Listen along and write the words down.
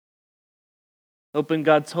Open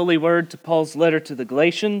God's holy word to Paul's letter to the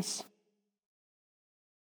Galatians.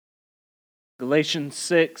 Galatians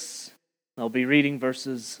 6, I'll be reading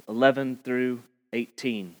verses 11 through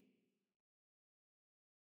 18.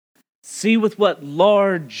 See with what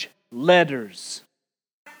large letters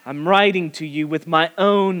I'm writing to you with my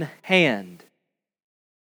own hand.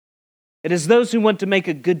 It is those who want to make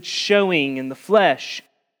a good showing in the flesh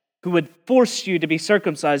who would force you to be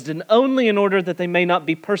circumcised, and only in order that they may not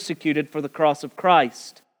be persecuted for the cross of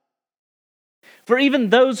Christ. For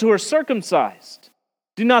even those who are circumcised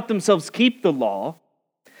do not themselves keep the law,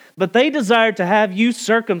 but they desire to have you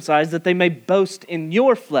circumcised that they may boast in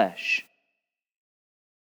your flesh.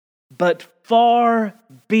 But far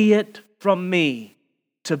be it from me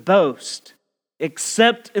to boast,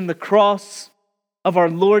 except in the cross of our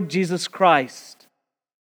Lord Jesus Christ,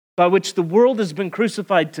 by which the world has been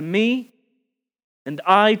crucified to me, and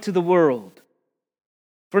I to the world.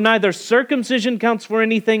 For neither circumcision counts for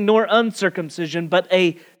anything, nor uncircumcision, but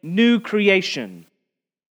a new creation.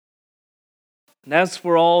 And as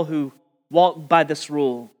for all who walk by this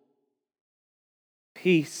rule,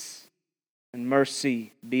 peace and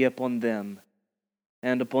mercy be upon them,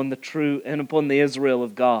 and upon the Israel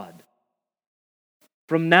of God.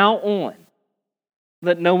 From now on,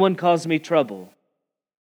 let no one cause me trouble,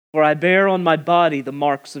 for I bear on my body the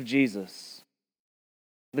marks of Jesus.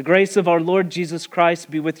 The grace of our Lord Jesus Christ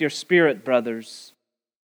be with your spirit, brothers.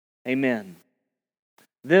 Amen.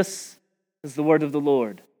 This is the word of the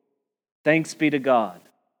Lord. Thanks be to God.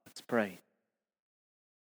 Let's pray.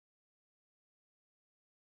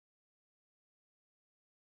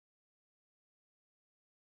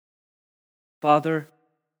 Father,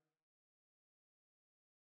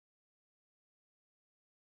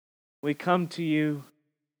 we come to you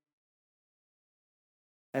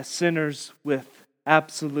as sinners with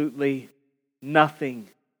absolutely nothing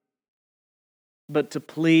but to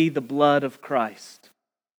plead the blood of Christ.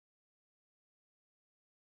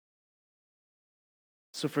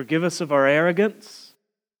 So forgive us of our arrogance,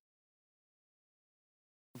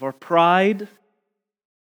 of our pride,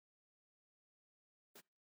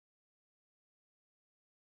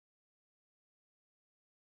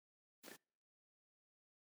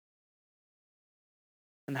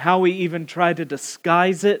 and how we even try to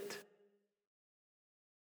disguise it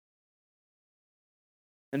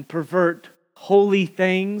and pervert holy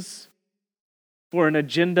things for an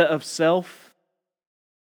agenda of self.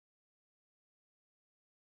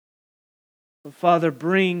 But Father,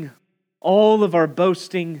 bring all of our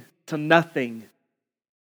boasting to nothing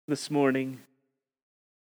this morning,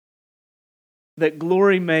 that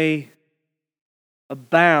glory may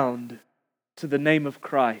abound to the name of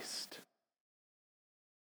Christ.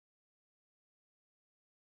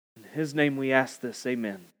 In His name we ask this,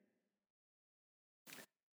 amen.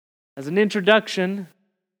 As an introduction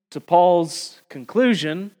to Paul's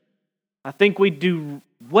conclusion, I think we do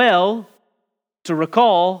well to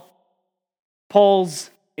recall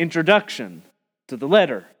Paul's introduction to the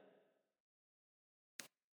letter.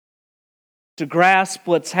 To grasp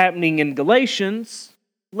what's happening in Galatians,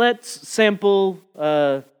 let's sample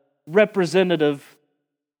some representative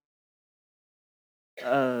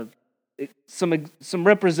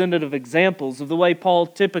examples of the way Paul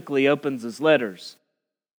typically opens his letters.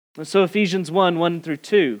 So Ephesians 1 through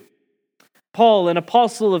 2. Paul, an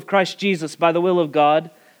apostle of Christ Jesus by the will of God,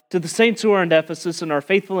 to the saints who are in Ephesus and are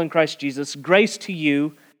faithful in Christ Jesus, grace to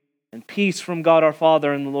you and peace from God our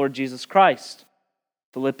Father and the Lord Jesus Christ.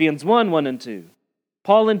 Philippians 1 and 2.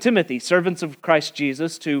 Paul and Timothy, servants of Christ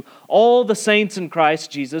Jesus, to all the saints in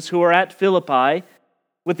Christ Jesus who are at Philippi,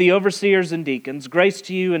 with the overseers and deacons, grace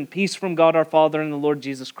to you and peace from God our Father and the Lord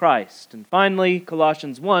Jesus Christ. And finally,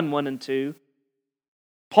 Colossians 1 and 2.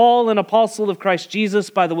 Paul, an apostle of Christ Jesus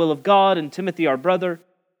by the will of God, and Timothy our brother,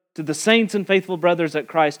 to the saints and faithful brothers at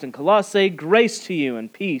Christ in Colossae, grace to you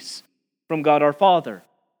and peace from God our Father.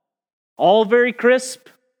 All very crisp,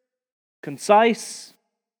 concise,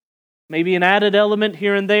 maybe an added element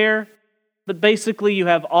here and there, but basically you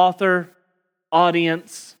have author,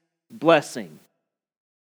 audience, blessing.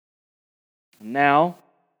 Now,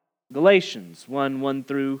 Galatians 1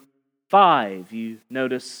 through 5. You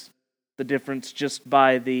notice the difference just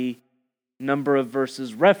by the number of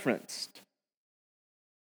verses referenced.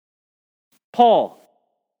 Paul,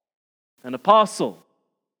 an apostle,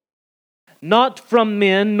 not from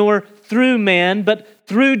men nor through man, but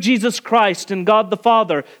through Jesus Christ and God the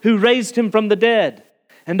Father, who raised him from the dead,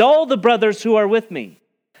 and all the brothers who are with me.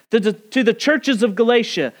 To the churches of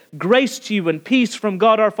Galatia, grace to you and peace from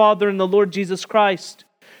God our Father and the Lord Jesus Christ,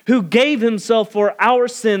 who gave himself for our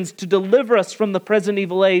sins to deliver us from the present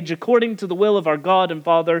evil age, according to the will of our God and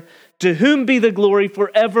Father, to whom be the glory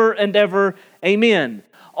forever and ever. Amen.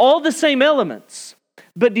 All the same elements,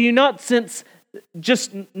 but do you not sense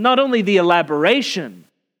just not only the elaboration,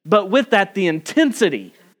 but with that the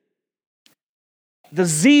intensity, the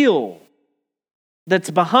zeal that's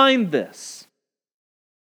behind this?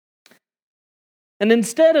 And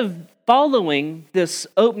instead of following this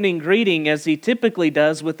opening greeting as he typically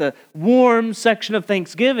does with a warm section of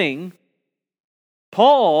thanksgiving,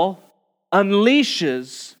 Paul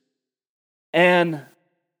unleashes a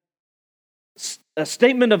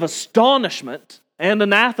statement of astonishment and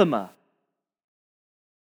anathema.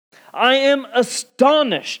 I am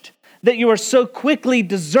astonished that you are so quickly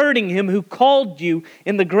deserting him who called you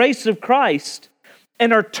in the grace of Christ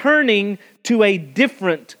and are turning to a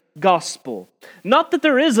different gospel. Not that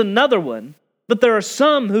there is another one, but there are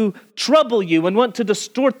some who trouble you and want to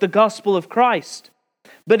distort the gospel of Christ.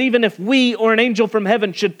 But even if we or an angel from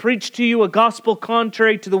heaven should preach to you a gospel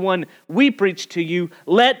contrary to the one we preach to you,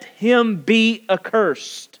 let him be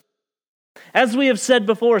accursed. As we have said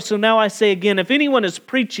before, so now I say again, if anyone is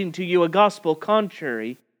preaching to you a gospel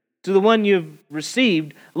contrary to the one you've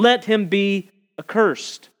received, let him be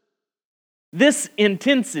accursed. This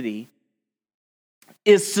intensity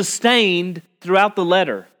is sustained throughout the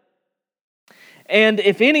letter. And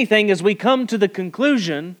if anything, as we come to the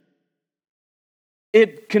conclusion,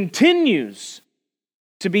 it continues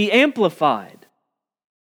to be amplified.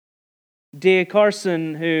 D.A.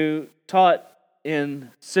 Carson, who taught in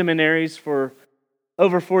seminaries for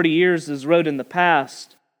over 40 years, has wrote in the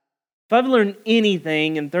past, if I've learned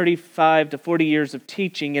anything in 35 to 40 years of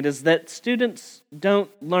teaching, it is that students don't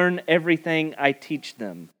learn everything I teach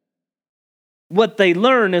them. What they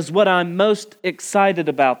learn is what I'm most excited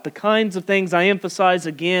about, the kinds of things I emphasize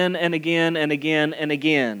again and again and again and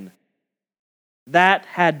again. That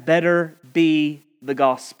had better be the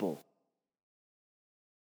gospel.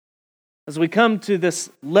 As we come to this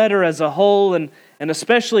letter as a whole, and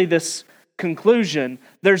especially this conclusion,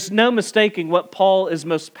 there's no mistaking what Paul is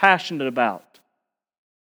most passionate about.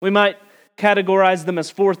 We might categorize them as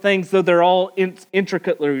four things, though they're all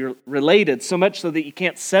intricately related, so much so that you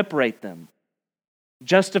can't separate them.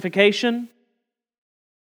 Justification,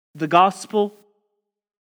 the gospel,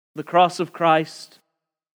 the cross of Christ,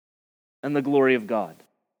 and the glory of God.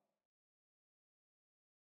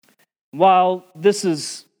 While this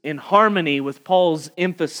is in harmony with Paul's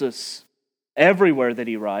emphasis everywhere that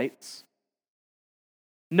he writes,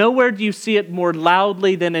 nowhere do you see it more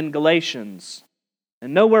loudly than in Galatians,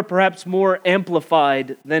 and nowhere perhaps more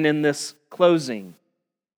amplified than in this closing.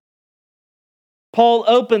 Paul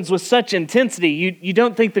opens with such intensity, you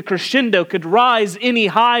don't think the crescendo could rise any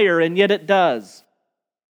higher, and yet it does.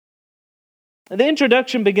 The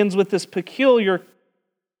introduction begins with this peculiar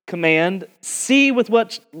command, see with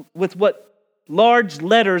what large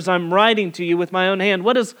letters I'm writing to you with my own hand.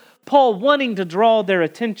 What is Paul wanting to draw their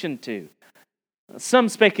attention to? Some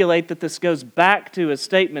speculate that this goes back to a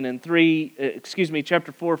statement in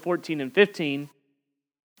chapter 4, 14 and 15,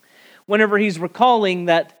 whenever he's recalling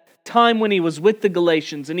that time when he was with the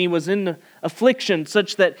Galatians and he was in affliction,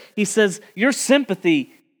 such that he says, your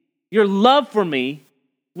sympathy, your love for me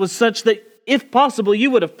was such that if possible,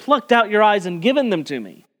 you would have plucked out your eyes and given them to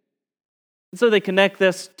me. And so they connect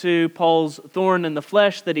this to Paul's thorn in the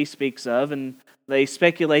flesh that he speaks of, and they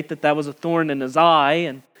speculate that that was a thorn in his eye,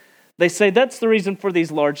 and they say that's the reason for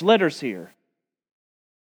these large letters here.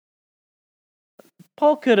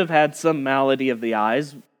 Paul could have had some malady of the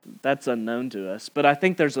eyes. That's unknown to us. But I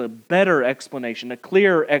think there's a better explanation, a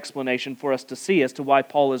clearer explanation for us to see as to why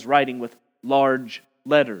Paul is writing with large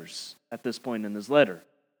letters at this point in his letter.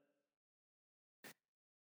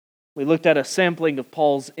 We looked at a sampling of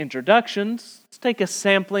Paul's introductions. Let's take a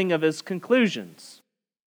sampling of his conclusions.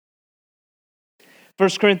 1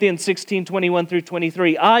 Corinthians 16, 21 through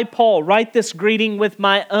 23. I, Paul, write this greeting with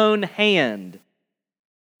my own hand.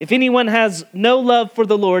 If anyone has no love for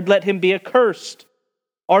the Lord, let him be accursed.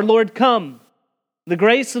 Our Lord come. The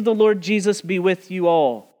grace of the Lord Jesus be with you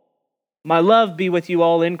all. My love be with you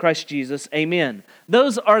all in Christ Jesus. Amen.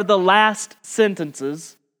 Those are the last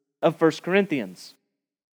sentences of 1 Corinthians.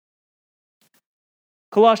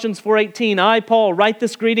 Colossians 4:18, I, Paul, write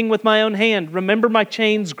this greeting with my own hand. Remember my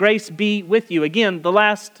chains, grace be with you. Again, the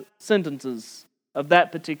last sentences of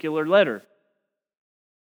that particular letter.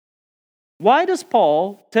 Why does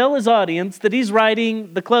Paul tell his audience that he's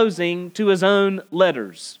writing the closing to his own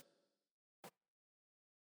letters?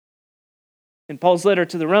 In Paul's letter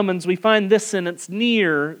to the Romans, we find this sentence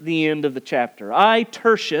near the end of the chapter. I,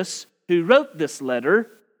 Tertius, who wrote this letter,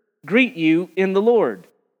 greet you in the Lord.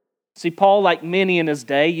 See, Paul, like many in his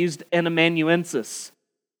day, used an amanuensis.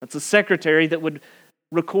 That's a secretary that would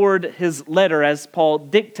record his letter as Paul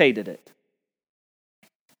dictated it.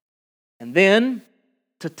 And then,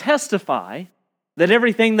 to testify that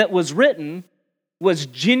everything that was written was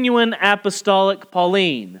genuine apostolic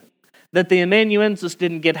Pauline, that the amanuensis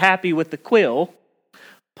didn't get happy with the quill,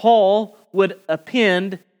 Paul would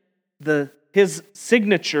append his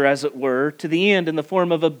signature, as it were, to the end in the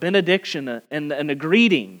form of a benediction and a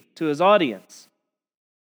greeting to his audience.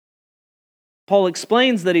 Paul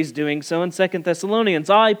explains that he's doing so in 2 Thessalonians.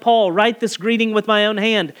 I, Paul, write this greeting with my own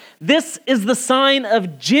hand. This is the sign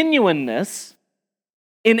of genuineness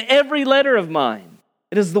in every letter of mine.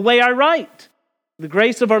 It is the way I write. The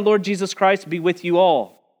grace of our Lord Jesus Christ be with you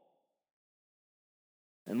all.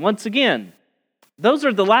 And once again, those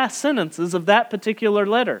are the last sentences of that particular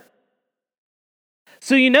letter.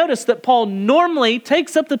 So you notice that Paul normally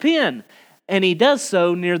takes up the pen, and he does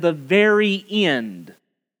so near the very end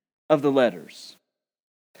of the letters.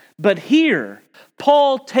 But here,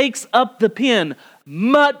 Paul takes up the pen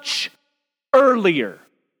much earlier.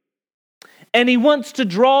 And he wants to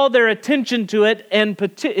draw their attention to it, and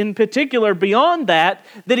in particular, beyond that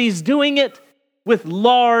he's doing it with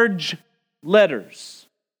large letters.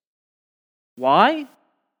 Why?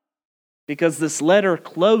 Because this letter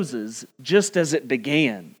closes just as it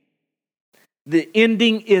began. The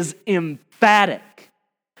ending is emphatic.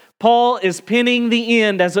 Paul is penning the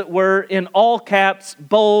end, as it were, in all caps,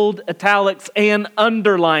 bold, italics, and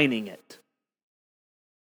underlining it.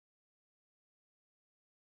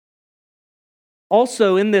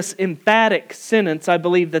 Also, in this emphatic sentence, I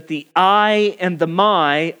believe that the I and the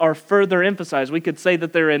my are further emphasized. We could say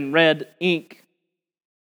that they're in red ink.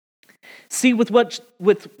 See with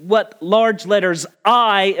what large letters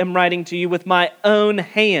I am writing to you with my own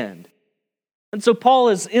hand. And so Paul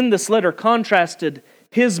has in this letter contrasted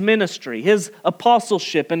his ministry, his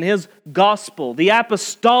apostleship, and his gospel, the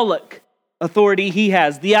apostolic authority he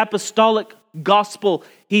has, the apostolic gospel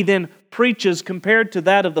he then preaches compared to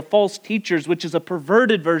that of the false teachers, which is a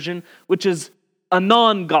perverted version, which is a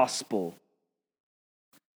non-gospel.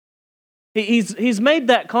 He's made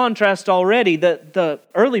that contrast already. The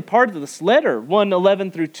early part of this letter,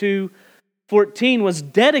 1:11 through 2:14, was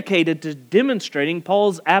dedicated to demonstrating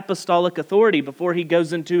Paul's apostolic authority before he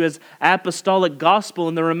goes into his apostolic gospel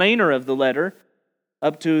in the remainder of the letter,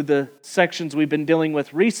 up to the sections we've been dealing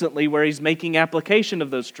with recently where he's making application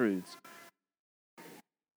of those truths.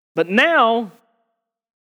 But now,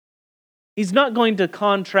 he's not going to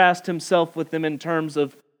contrast himself with them in terms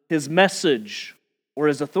of his message or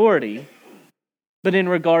his authority, but in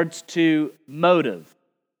regards to motive.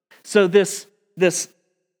 So this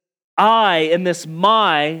I and this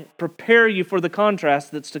my prepare you for the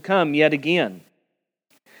contrast that's to come yet again.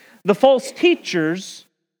 The false teachers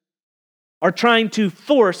are trying to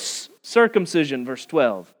force circumcision, verse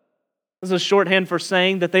 12. This is a shorthand for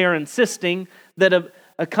saying that they are insisting that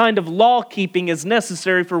a kind of law-keeping is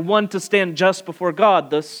necessary for one to stand just before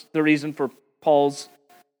God. Thus, the reason for Paul's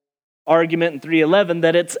argument in 3:11,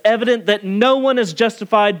 that it's evident that no one is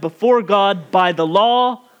justified before God by the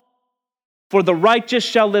law, for the righteous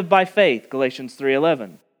shall live by faith, Galatians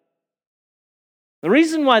 3:11. The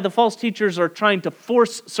reason why the false teachers are trying to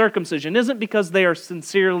force circumcision isn't because they are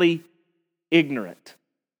sincerely ignorant,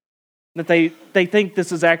 that they think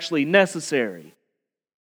this is actually necessary.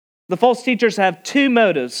 The false teachers have two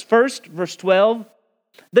motives. First, verse 12,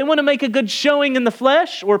 they want to make a good showing in the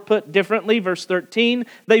flesh, or put differently, verse 13,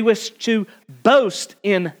 they wish to boast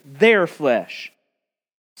in their flesh.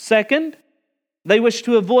 Second, they wish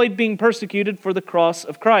to avoid being persecuted for the cross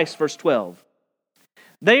of Christ, verse 12.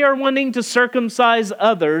 They are wanting to circumcise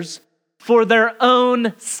others for their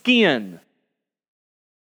own skin,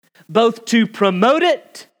 both to promote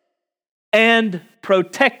it and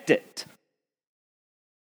protect it.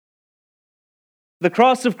 The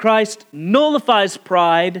cross of Christ nullifies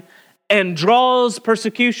pride and draws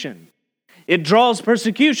persecution. It draws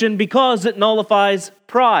persecution because it nullifies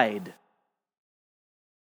pride.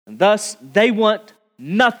 And thus, they want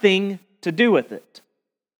nothing to do with it.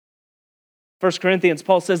 1 Corinthians,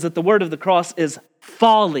 Paul says that the word of the cross is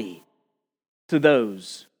folly to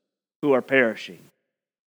those who are perishing.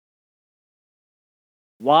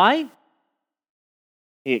 Why?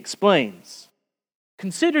 He explains.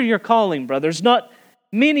 Consider your calling, brothers. Not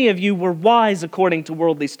many of you were wise according to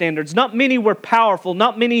worldly standards. Not many were powerful.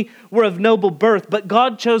 Not many were of noble birth. But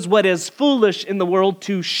God chose what is foolish in the world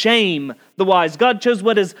to shame the wise. God chose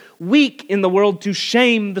what is weak in the world to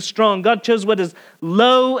shame the strong. God chose what is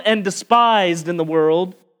low and despised in the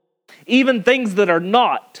world, even things that are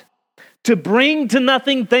not, to bring to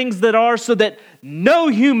nothing things that are, so that no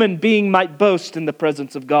human being might boast in the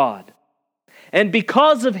presence of God. And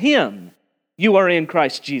because of him, you are in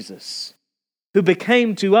Christ Jesus, who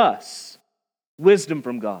became to us wisdom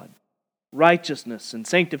from God, righteousness and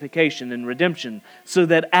sanctification and redemption, so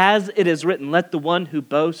that as it is written, let the one who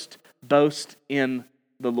boasts, boast in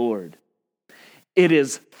the Lord. It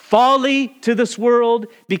is folly to this world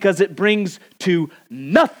because it brings to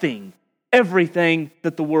nothing everything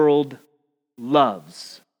that the world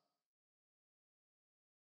loves.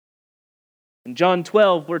 In John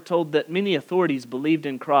 12, we're told that many authorities believed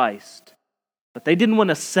in Christ, but they didn't want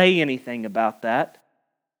to say anything about that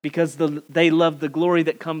because they loved the glory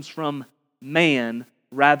that comes from man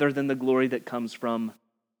rather than the glory that comes from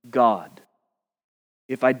God.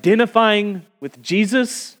 If identifying with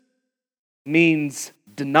Jesus means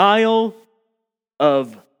denial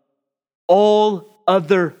of all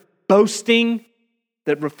other boasting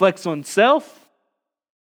that reflects on self,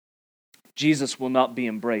 Jesus will not be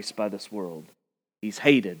embraced by this world. He's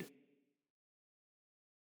hated.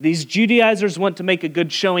 These Judaizers want to make a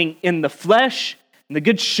good showing in the flesh, and the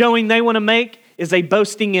good showing they want to make is a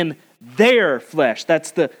boasting in their flesh.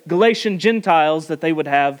 That's the Galatian Gentiles that they would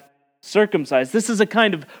have circumcised. This is a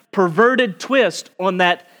kind of perverted twist on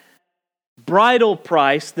that bridal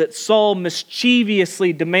price that Saul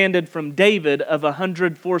mischievously demanded from David of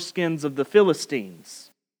 100 foreskins of the Philistines.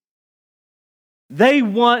 They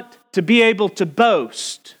want to be able to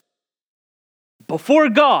boast before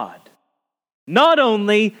God, not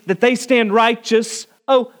only that they stand righteous,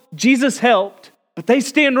 oh, Jesus helped, but they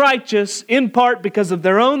stand righteous in part because of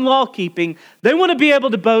their own law keeping. They want to be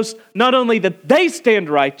able to boast not only that they stand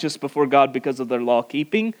righteous before God because of their law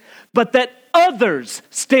keeping, but that others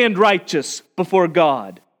stand righteous before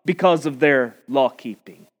God because of their law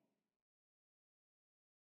keeping.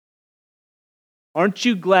 Aren't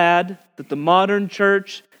you glad that the modern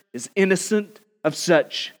church is innocent of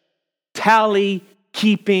such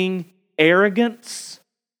tally-keeping arrogance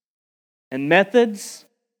and methods?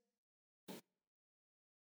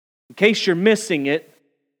 In case you're missing it,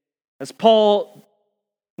 as Paul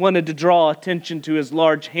wanted to draw attention to his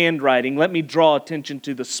large handwriting, let me draw attention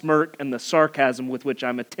to the smirk and the sarcasm with which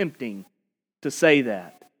I'm attempting to say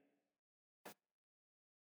that.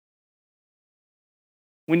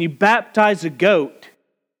 When you baptize a goat,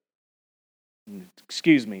 let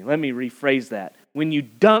me rephrase that. When you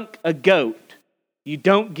dunk a goat, you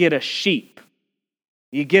don't get a sheep.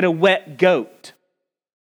 You get a wet goat.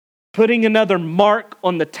 Putting another mark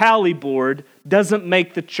on the tally board doesn't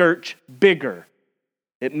make the church bigger.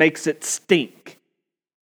 It makes it stink.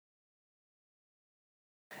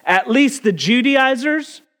 At least the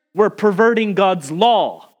Judaizers were perverting God's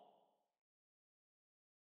law.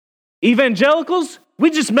 Evangelicals, we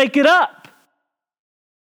just make it up.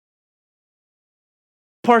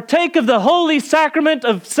 Partake of the holy sacrament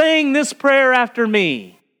of saying this prayer after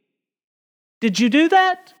me. Did you do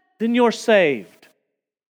that? Then you're saved.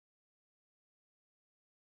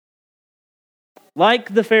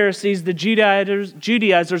 Like the Pharisees, the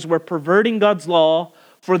Judaizers were perverting God's law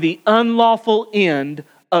for the unlawful end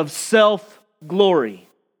of self-glory.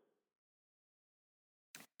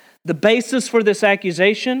 The basis for this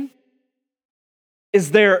accusation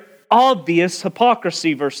is their obvious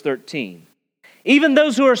hypocrisy, verse 13. Even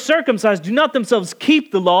those who are circumcised do not themselves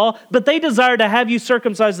keep the law, but they desire to have you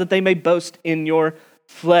circumcised that they may boast in your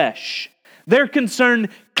flesh. Their concern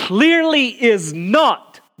clearly is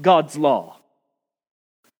not God's law.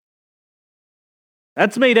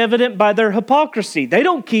 That's made evident by their hypocrisy. They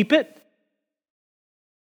don't keep it.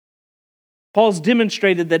 Paul's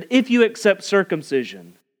demonstrated that if you accept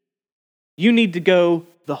circumcision, you need to go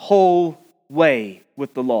the whole way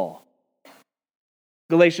with the law.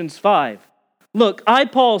 Galatians 5. Look, I,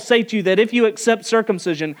 Paul, say to you that if you accept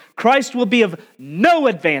circumcision, Christ will be of no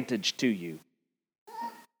advantage to you.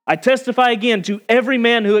 I testify again to every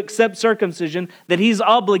man who accepts circumcision that he's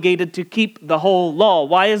obligated to keep the whole law.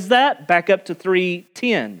 Why is that? Back up to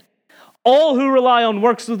 3:10. All who rely on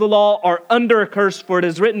works of the law are under a curse, for it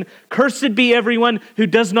is written, cursed be everyone who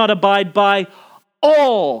does not abide by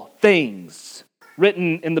all things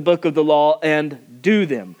written in the book of the law and do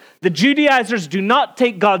them. The Judaizers do not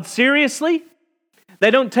take God seriously. They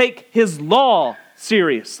don't take his law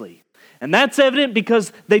seriously. And that's evident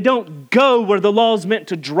because they don't go where the law is meant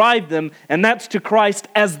to drive them, and that's to Christ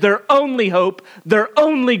as their only hope, their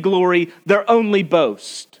only glory, their only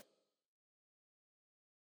boast.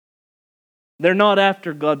 They're not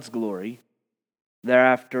after God's glory. They're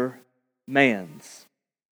after man's.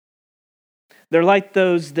 They're like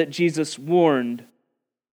those that Jesus warned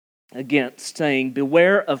against, saying,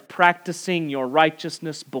 beware of practicing your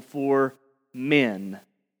righteousness before men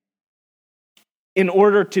in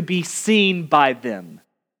order to be seen by them.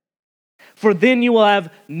 For then you will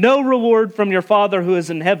have no reward from your Father who is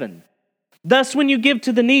in heaven. Thus, when you give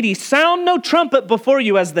to the needy, sound no trumpet before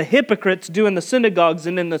you as the hypocrites do in the synagogues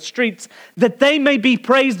and in the streets, that they may be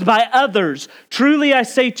praised by others. Truly I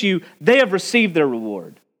say to you, they have received their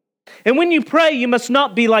reward. And when you pray, you must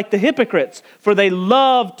not be like the hypocrites, for they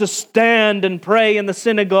love to stand and pray in the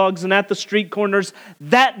synagogues and at the street corners,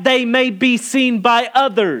 that they may be seen by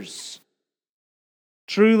others.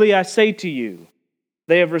 Truly I say to you,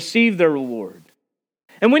 they have received their reward.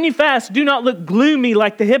 And when you fast, do not look gloomy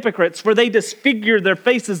like the hypocrites, for they disfigure their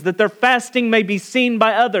faces that their fasting may be seen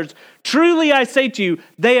by others. Truly I say to you,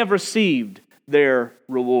 they have received their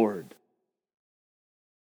reward.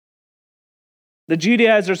 The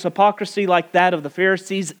Judaizers' hypocrisy, like that of the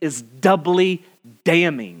Pharisees, is doubly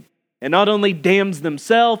damning. It not only damns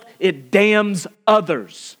themselves, it damns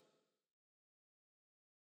others.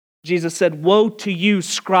 Jesus said, "Woe to you,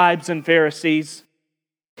 scribes and Pharisees,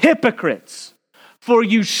 hypocrites! For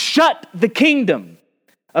you shut the kingdom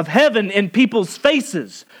of heaven in people's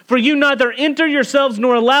faces. For you neither enter yourselves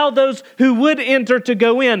nor allow those who would enter to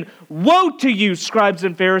go in. Woe to you, scribes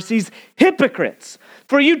and Pharisees, hypocrites!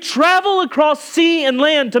 For you travel across sea and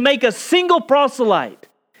land to make a single proselyte.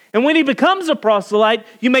 And when he becomes a proselyte,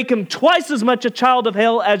 you make him twice as much a child of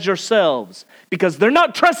hell as yourselves, because they're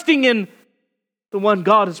not trusting in the one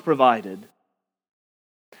God has provided.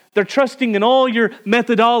 They're trusting in all your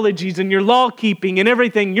methodologies and your law keeping and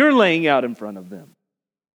everything you're laying out in front of them.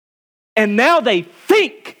 And now they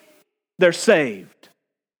think they're saved.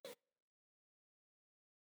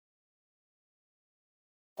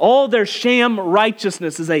 All their sham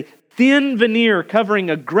righteousness is a thin veneer covering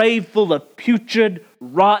a grave full of putrid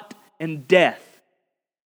rot and death.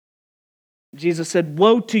 Jesus said,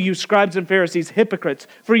 "Woe to you, scribes and Pharisees, hypocrites,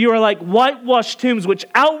 for you are like whitewashed tombs, which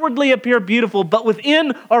outwardly appear beautiful, but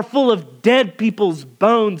within are full of dead people's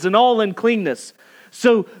bones and all uncleanness.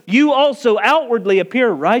 So you also outwardly appear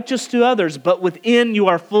righteous to others, but within you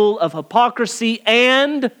are full of hypocrisy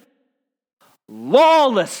and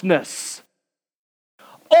lawlessness."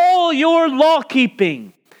 All your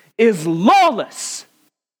law-keeping is lawless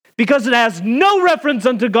because it has no reference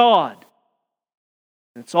unto God.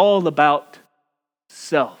 It's all about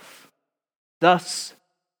self. Thus,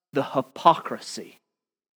 the hypocrisy.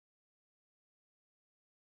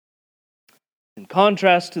 In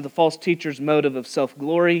contrast to the false teacher's motive of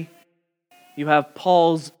self-glory, you have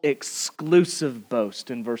Paul's exclusive boast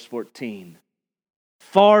in verse 14.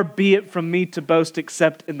 "Far be it from me to boast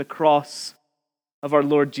except in the cross of our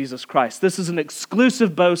Lord Jesus Christ." This is an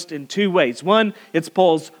exclusive boast in two ways. One, it's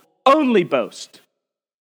Paul's only boast.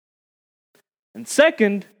 And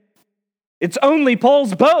second, it's only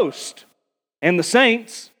Paul's boast and the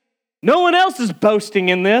saints. No one else is boasting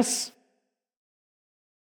in this.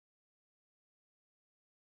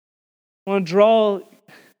 I want to draw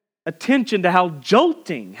attention to how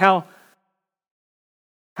jolting, how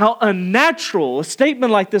unnatural a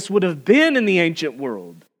statement like this would have been in the ancient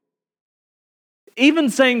world. Even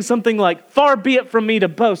saying something like, "Far be it from me to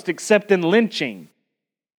boast except in lynching,"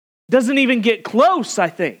 doesn't even get close, I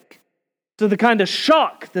think, to the kind of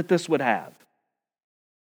shock that this would have.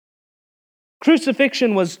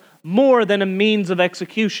 Crucifixion was more than a means of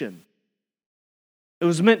execution. It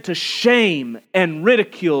was meant to shame and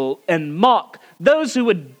ridicule and mock those who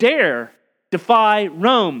would dare defy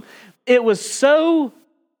Rome. It was so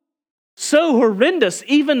horrendous,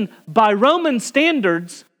 even by Roman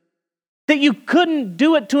standards, that you couldn't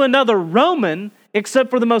do it to another Roman except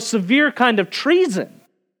for the most severe kind of treason.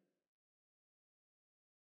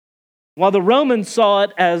 While the Romans saw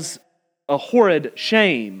it as a horrid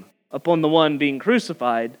shame upon the one being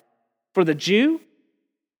crucified, for the Jew,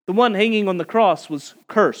 the one hanging on the cross was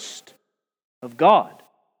cursed of God.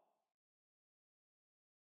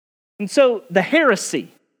 And so the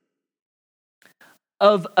heresy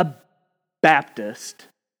of a Baptist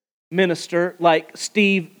minister like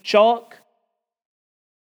Steve Chalk,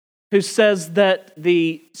 who says that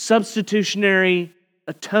the substitutionary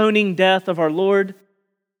atoning death of our Lord,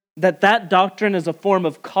 that doctrine is a form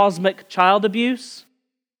of cosmic child abuse,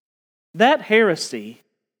 that heresy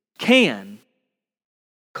can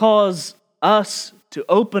cause us to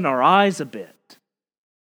open our eyes a bit,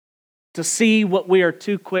 to see what we are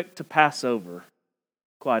too quick to pass over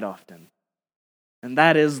quite often. And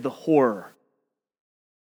that is the horror,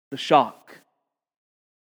 the shock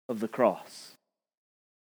of the cross.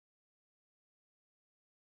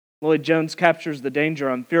 Lloyd Jones captures the danger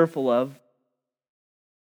I'm fearful of.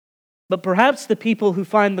 But perhaps the people who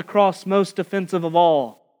find the cross most offensive of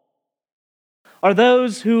all are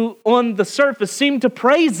those who on the surface seem to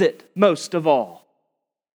praise it most of all.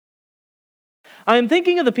 I am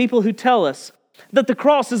thinking of the people who tell us that the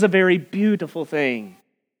cross is a very beautiful thing.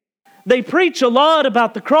 They preach a lot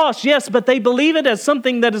about the cross, yes, but they believe it as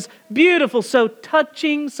something that is beautiful, so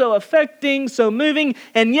touching, so affecting, so moving.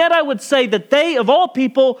 And yet I would say that they, of all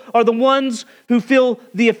people, are the ones who feel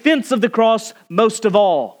the offense of the cross most of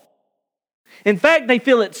all. In fact, they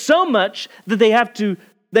feel it so much that they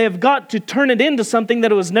have got to turn it into something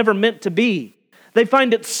that it was never meant to be. They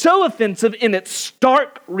find it so offensive in its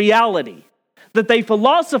stark reality that they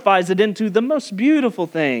philosophize it into the most beautiful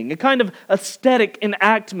thing, a kind of aesthetic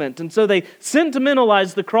enactment. And so they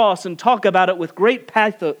sentimentalize the cross and talk about it with great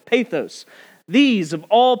pathos. These, of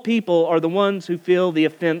all people, are the ones who feel the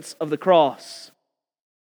offense of the cross.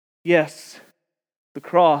 Yes, the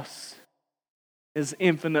cross is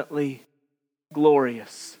infinitely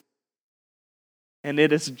glorious. And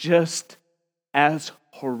it is just as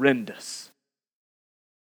horrendous.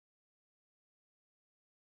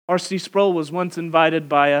 R.C. Sproul was once invited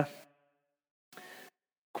by a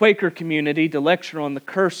Quaker community to lecture on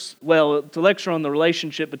the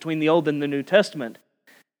relationship between the Old and the New Testament.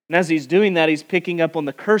 And as he's doing that, he's picking up on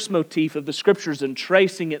the curse motif of the Scriptures and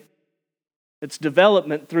tracing its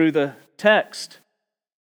development through the text.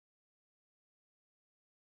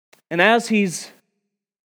 And as he's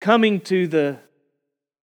coming to the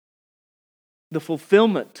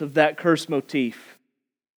fulfillment of that curse motif,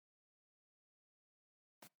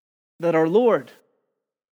 that our Lord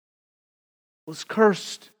was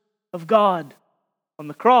cursed of God on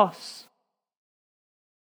the cross,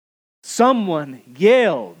 someone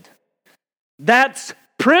yelled, "That's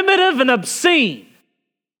primitive and obscene."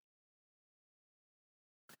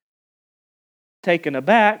 Taken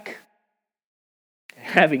aback,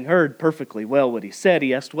 having heard perfectly well what he said,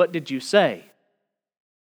 he asked, "What did you say?"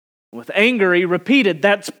 With anger, he repeated,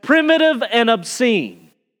 "That's primitive and obscene."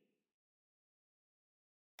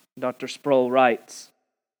 Dr. Sproul writes,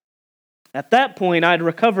 "At that point, I'd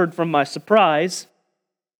recovered from my surprise,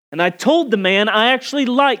 and I told the man I actually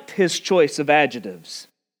liked his choice of adjectives.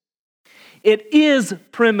 It is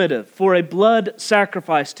primitive for a blood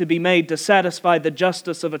sacrifice to be made to satisfy the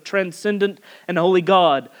justice of a transcendent and holy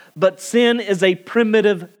God, but sin is a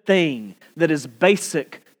primitive thing that is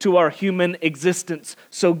basic to our human existence.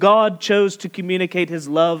 So God chose to communicate His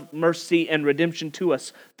love, mercy, and redemption to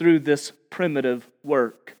us through this primitive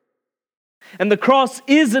work. And the cross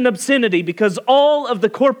is an obscenity because all of the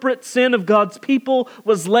corporate sin of God's people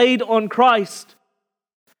was laid on Christ.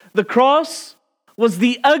 The cross was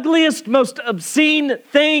the ugliest, most obscene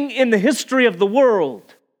thing in the history of the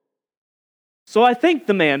world. So I thank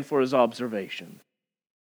the man for his observation.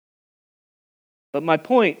 But my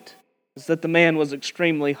point is that the man was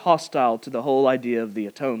extremely hostile to the whole idea of the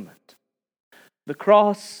atonement. The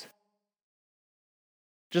cross,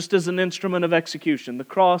 just as an instrument of execution, the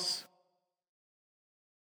cross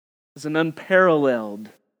is an unparalleled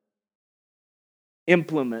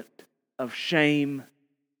implement of shame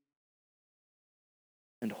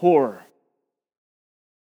and horror.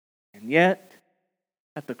 And yet,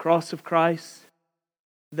 at the cross of Christ,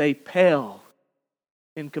 they pale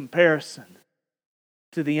in comparison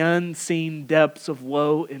to the unseen depths of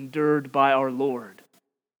woe endured by our Lord,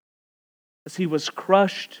 as He was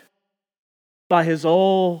crushed by His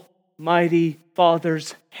almighty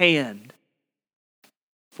Father's hand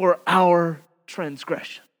for our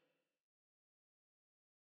transgression.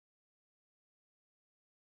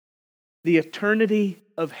 The eternity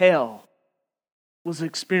of hell was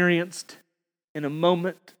experienced in a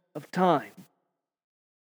moment of time.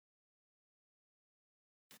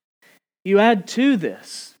 You add to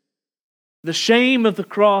this the shame of the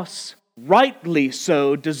cross, rightly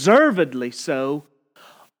so, deservedly so,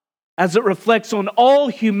 as it reflects on all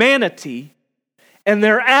humanity and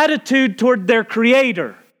their attitude toward their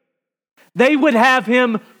Creator. They would have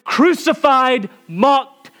Him crucified,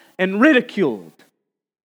 mocked, and ridiculed.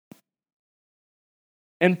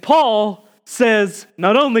 And Paul says,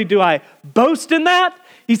 not only do I boast in that,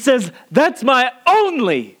 he says, that's my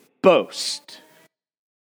only boast.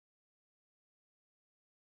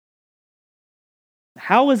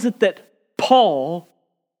 How is it that Paul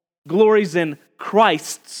glories in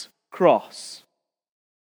Christ's cross?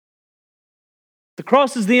 The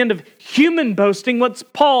cross is the end of human boasting. What's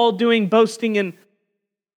Paul doing boasting in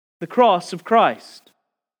the cross of Christ?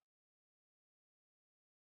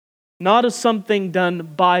 Not as something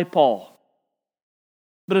done by Paul,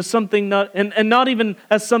 but as something not even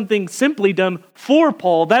as something simply done for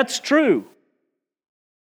Paul. That's true.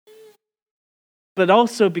 But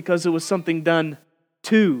also because it was something done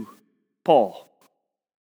to Paul.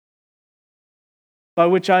 by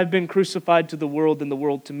which I have been crucified to the world and the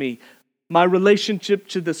world to me. My relationship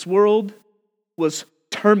to this world was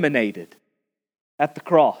terminated at the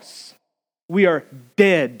cross. We are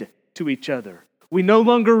dead to each other. We no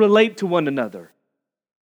longer relate to one another.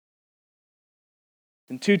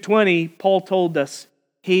 In 2:20, Paul told us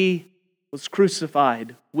he was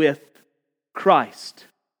crucified with Christ.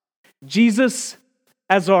 Jesus,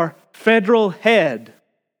 as our federal head,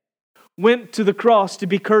 went to the cross to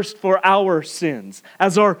be cursed for our sins.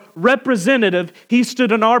 As our representative, he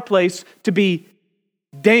stood in our place to be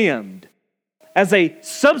damned. As a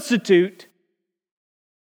substitute,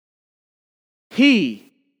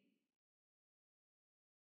 he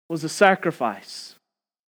was a sacrifice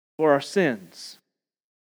for our sins.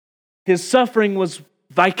 His suffering was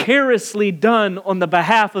vicariously done on the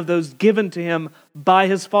behalf of those given to him by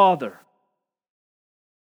his Father.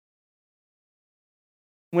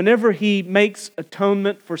 Whenever he makes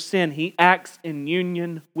atonement for sin, he acts in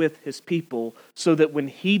union with his people so that when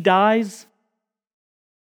he dies,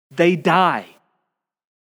 they die.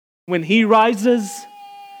 When he rises,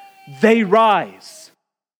 they rise.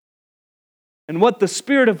 And what the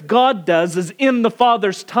Spirit of God does is in the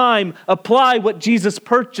Father's time apply what Jesus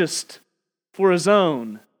purchased for his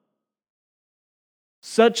own,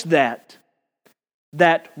 such that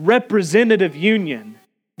that representative union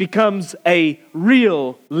becomes a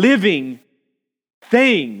real, living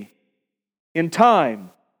thing in time.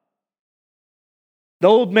 The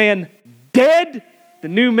old man dead, the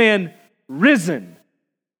new man risen.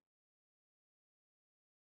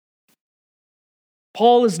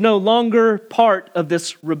 Paul is no longer part of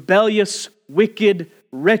this rebellious, wicked,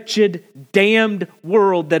 wretched, damned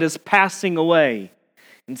world that is passing away.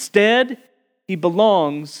 Instead, he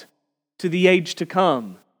belongs to the age to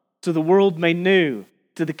come, to the world made new,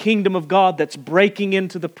 to the kingdom of God that's breaking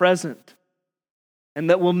into the present and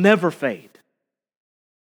that will never fade.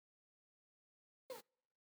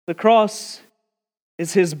 The cross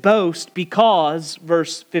is his boast because,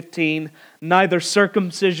 verse 15, neither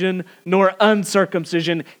circumcision nor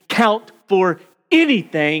uncircumcision count for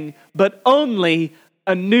anything, but only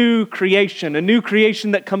a new creation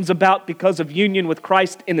that comes about because of union with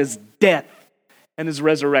Christ in his death and his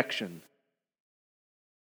resurrection.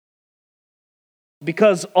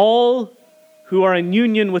 Because all who are in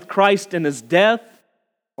union with Christ in his death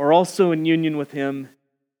are also in union with him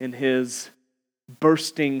in his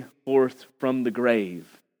bursting forth from the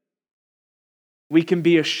grave. We can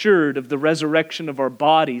be assured of the resurrection of our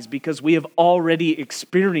bodies because we have already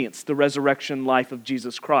experienced the resurrection life of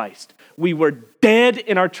Jesus Christ. We were dead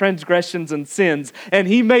in our transgressions and sins, and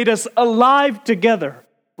he made us alive together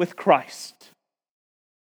with Christ.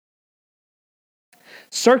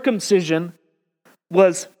 Circumcision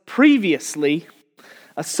was previously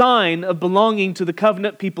a sign of belonging to the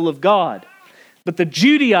covenant people of God. But the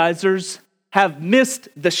Judaizers have missed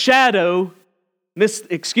the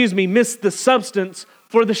substance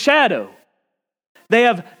for the shadow. They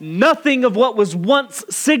have nothing of what was once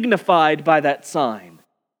signified by that sign.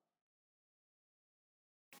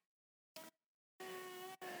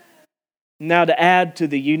 Now, to add to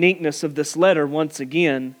the uniqueness of this letter once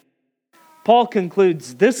again, Paul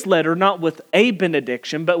concludes this letter not with a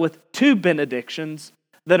benediction, but with two benedictions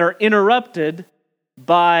that are interrupted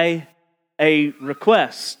by a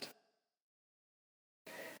request.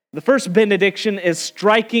 The first benediction is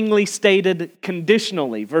strikingly stated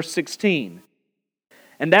conditionally, verse 16.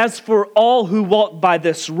 And as for all who walk by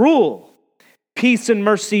this rule, peace and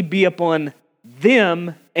mercy be upon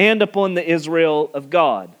them and upon the Israel of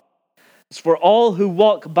God. As for all who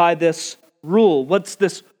walk by this rule, what's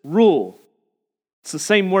this rule? It's the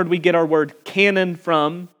same word we get our word canon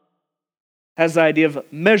from, has the idea of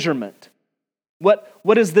measurement.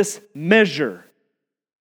 What is this measure?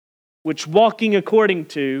 Which walking according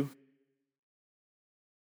to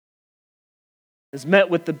is met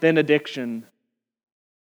with the benediction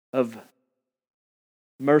of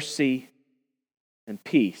mercy and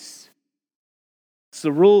peace. It's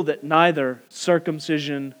the rule that neither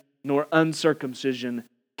circumcision nor uncircumcision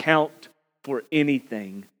count for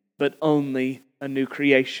anything, but only a new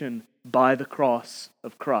creation by the cross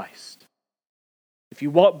of Christ. If you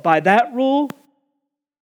walk by that rule,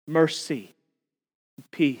 mercy,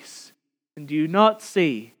 peace. And do you not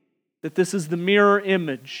see that this is the mirror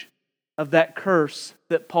image of that curse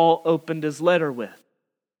that Paul opened his letter with?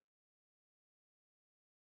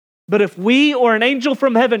 But if we or an angel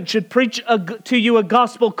from heaven should preach to you a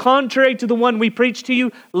gospel contrary to the one we preach to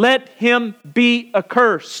you, let him be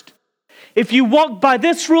accursed. If you walk by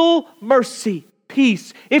this rule, mercy,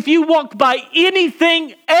 peace. If you walk by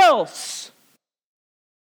anything else,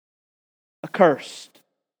 accursed.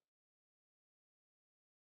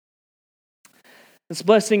 This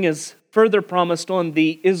blessing is further promised on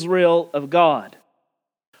the Israel of God.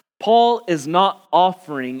 Paul is not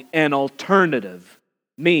offering an alternative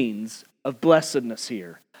means of blessedness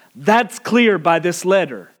here. That's clear by this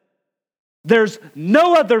letter. There's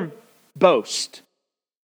no other boast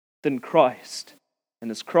than Christ and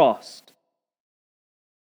His cross.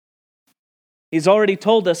 He's already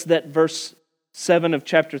told us that verse 7 of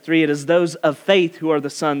chapter 3, it is those of faith who are the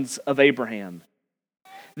sons of Abraham.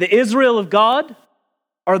 The Israel of God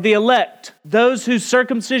are the elect, those whose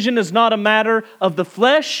circumcision is not a matter of the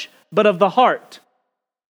flesh, but of the heart.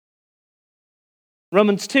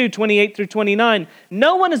 Romans 2, 28 through 29.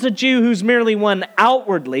 No one is a Jew who's merely one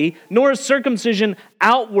outwardly, nor is circumcision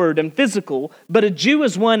outward and physical, but a Jew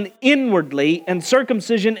is one inwardly, and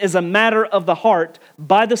circumcision is a matter of the heart,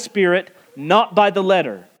 by the Spirit, not by the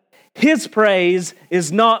letter. His praise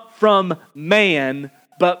is not from man,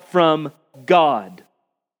 but from God.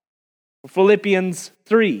 Philippians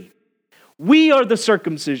 3. We are the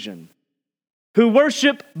circumcision, who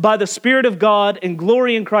worship by the Spirit of God and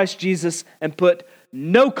glory in Christ Jesus and put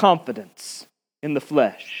no confidence in the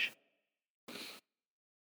flesh.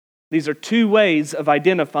 These are two ways of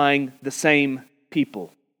identifying the same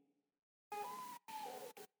people.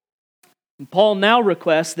 And Paul now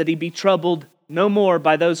requests that he be troubled no more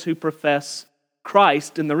by those who profess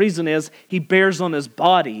Christ, and the reason is he bears on his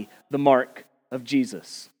body the mark of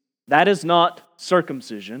Jesus. That is not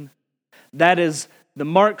circumcision. That is the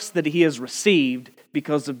marks that he has received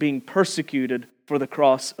because of being persecuted for the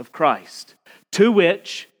cross of Christ, to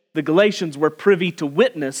which the Galatians were privy to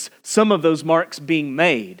witness some of those marks being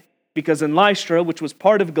made, because in Lystra, which was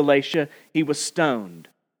part of Galatia, he was stoned.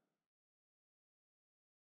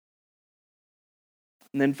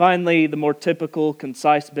 And then finally, the more typical,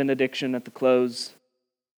 concise benediction at the close,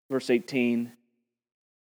 verse 18.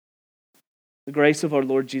 The grace of our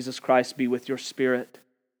Lord Jesus Christ be with your spirit.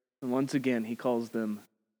 And once again, he calls them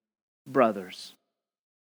brothers.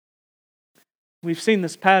 We've seen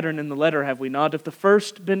this pattern in the letter, have we not? If the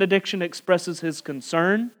first benediction expresses his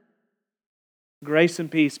concern, grace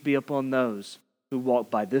and peace be upon those who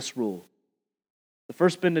walk by this rule. The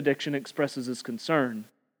first benediction expresses his concern.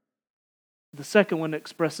 The second one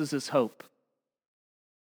expresses his hope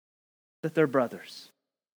that they're brothers.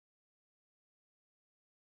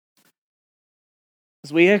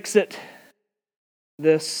 As we exit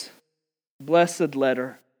this blessed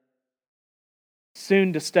letter,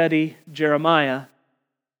 soon to study Jeremiah,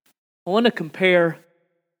 I want to compare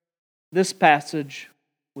this passage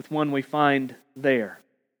with one we find there.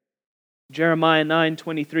 Jeremiah 9,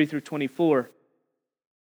 23 through 24.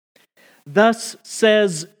 Thus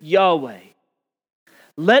says Yahweh,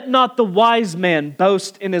 let not the wise man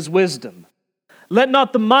boast in his wisdom. Let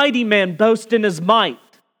not the mighty man boast in his might.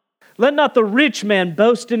 Let not the rich man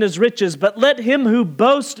boast in his riches, but let him who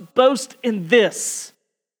boasts boast in this,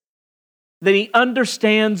 that he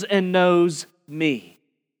understands and knows me,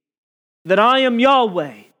 that I am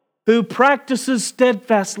Yahweh, who practices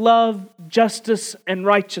steadfast love, justice, and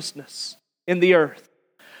righteousness in the earth.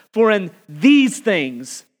 For in these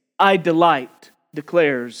things I delight,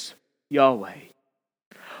 declares Yahweh.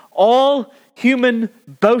 All human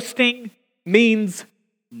boasting means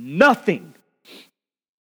nothing.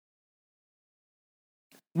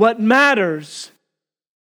 What matters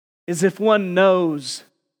is if one knows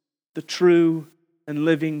the true and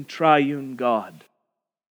living triune God.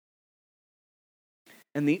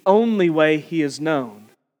 And the only way He is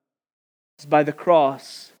known is by the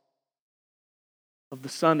cross of the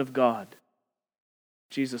Son of God,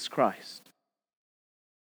 Jesus Christ.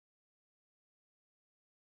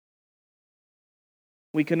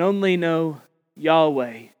 We can only know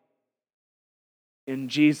Yahweh in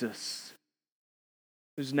Jesus,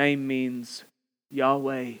 whose name means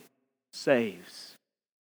Yahweh saves.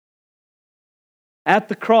 At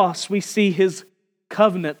the cross, we see His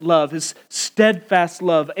covenant love, His steadfast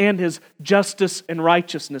love, and His justice and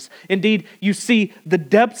righteousness. Indeed, you see the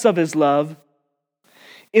depths of His love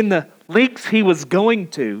in the lengths He was going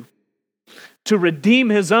to redeem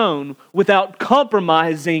His own without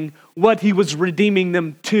compromising what He was redeeming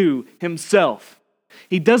them to Himself.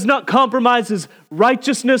 He does not compromise His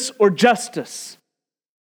righteousness or justice.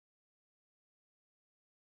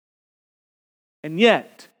 And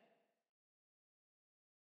yet,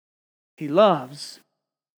 He loves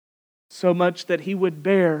so much that He would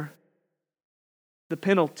bear the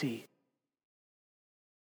penalty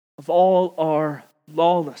of all our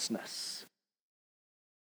lawlessness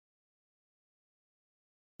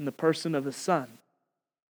in the person of His Son.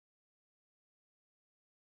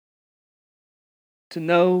 To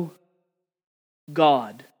know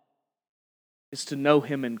God is to know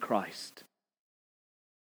Him in Christ.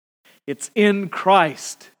 It's in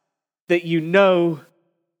Christ that you know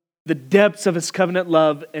the depths of His covenant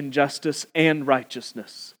love and justice and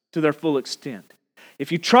righteousness to their full extent.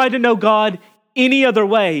 If you try to know God any other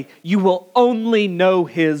way, you will only know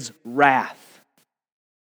His wrath.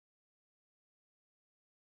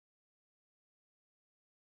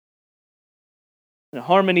 The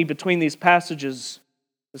harmony between these passages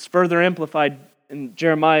is further amplified in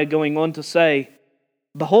Jeremiah going on to say,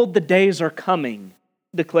 "Behold, the days are coming,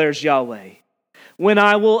 declares Yahweh, when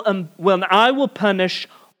I will punish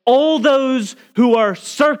all those who are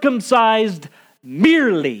circumcised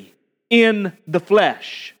merely in the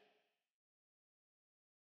flesh."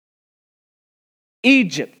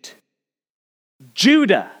 Egypt,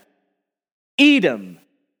 Judah, Edom,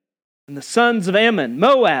 and the sons of Ammon,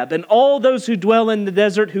 Moab, and all those who dwell in the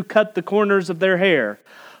desert who cut the corners of their hair.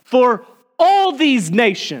 For all these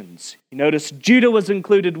nations, you notice Judah was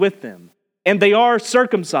included with them, and they are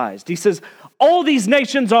circumcised. He says, all these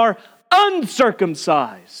nations are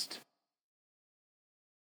uncircumcised.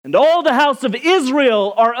 And all the house of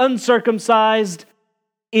Israel are uncircumcised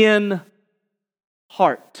in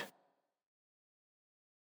heart.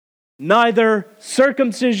 Neither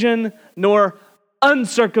circumcision nor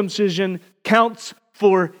uncircumcision counts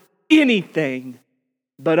for anything,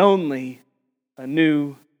 but only a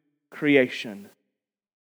new creation.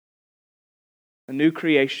 A new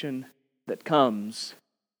creation that comes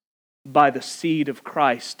by the seed of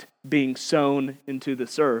Christ being sown into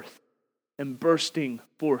this earth and bursting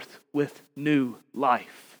forth with new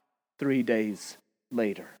life 3 days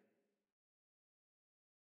later.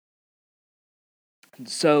 And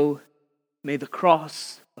so may the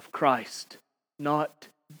cross of Christ not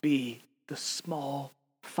be the small,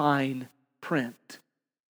 fine print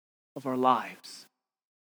of our lives.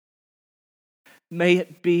 May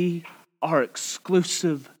it be our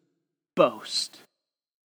exclusive boast.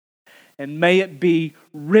 And may it be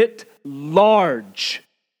writ large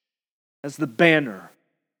as the banner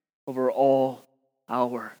over all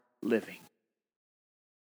our living.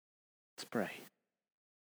 Let's pray.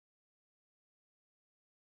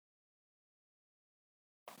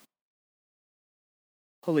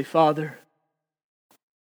 Holy Father,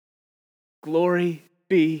 glory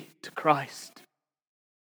be to Christ,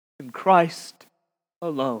 and Christ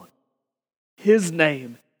alone. His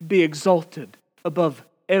name be exalted above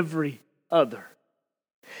every other.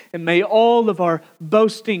 And may all of our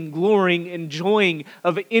boasting, glorying, enjoying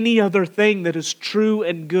of any other thing that is true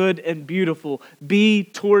and good and beautiful be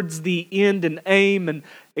towards the end and aim and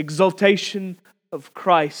exaltation of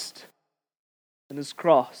Christ and His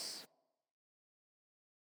cross.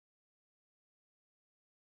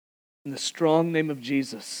 In the strong name of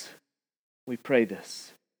Jesus, we pray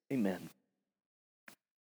this. Amen.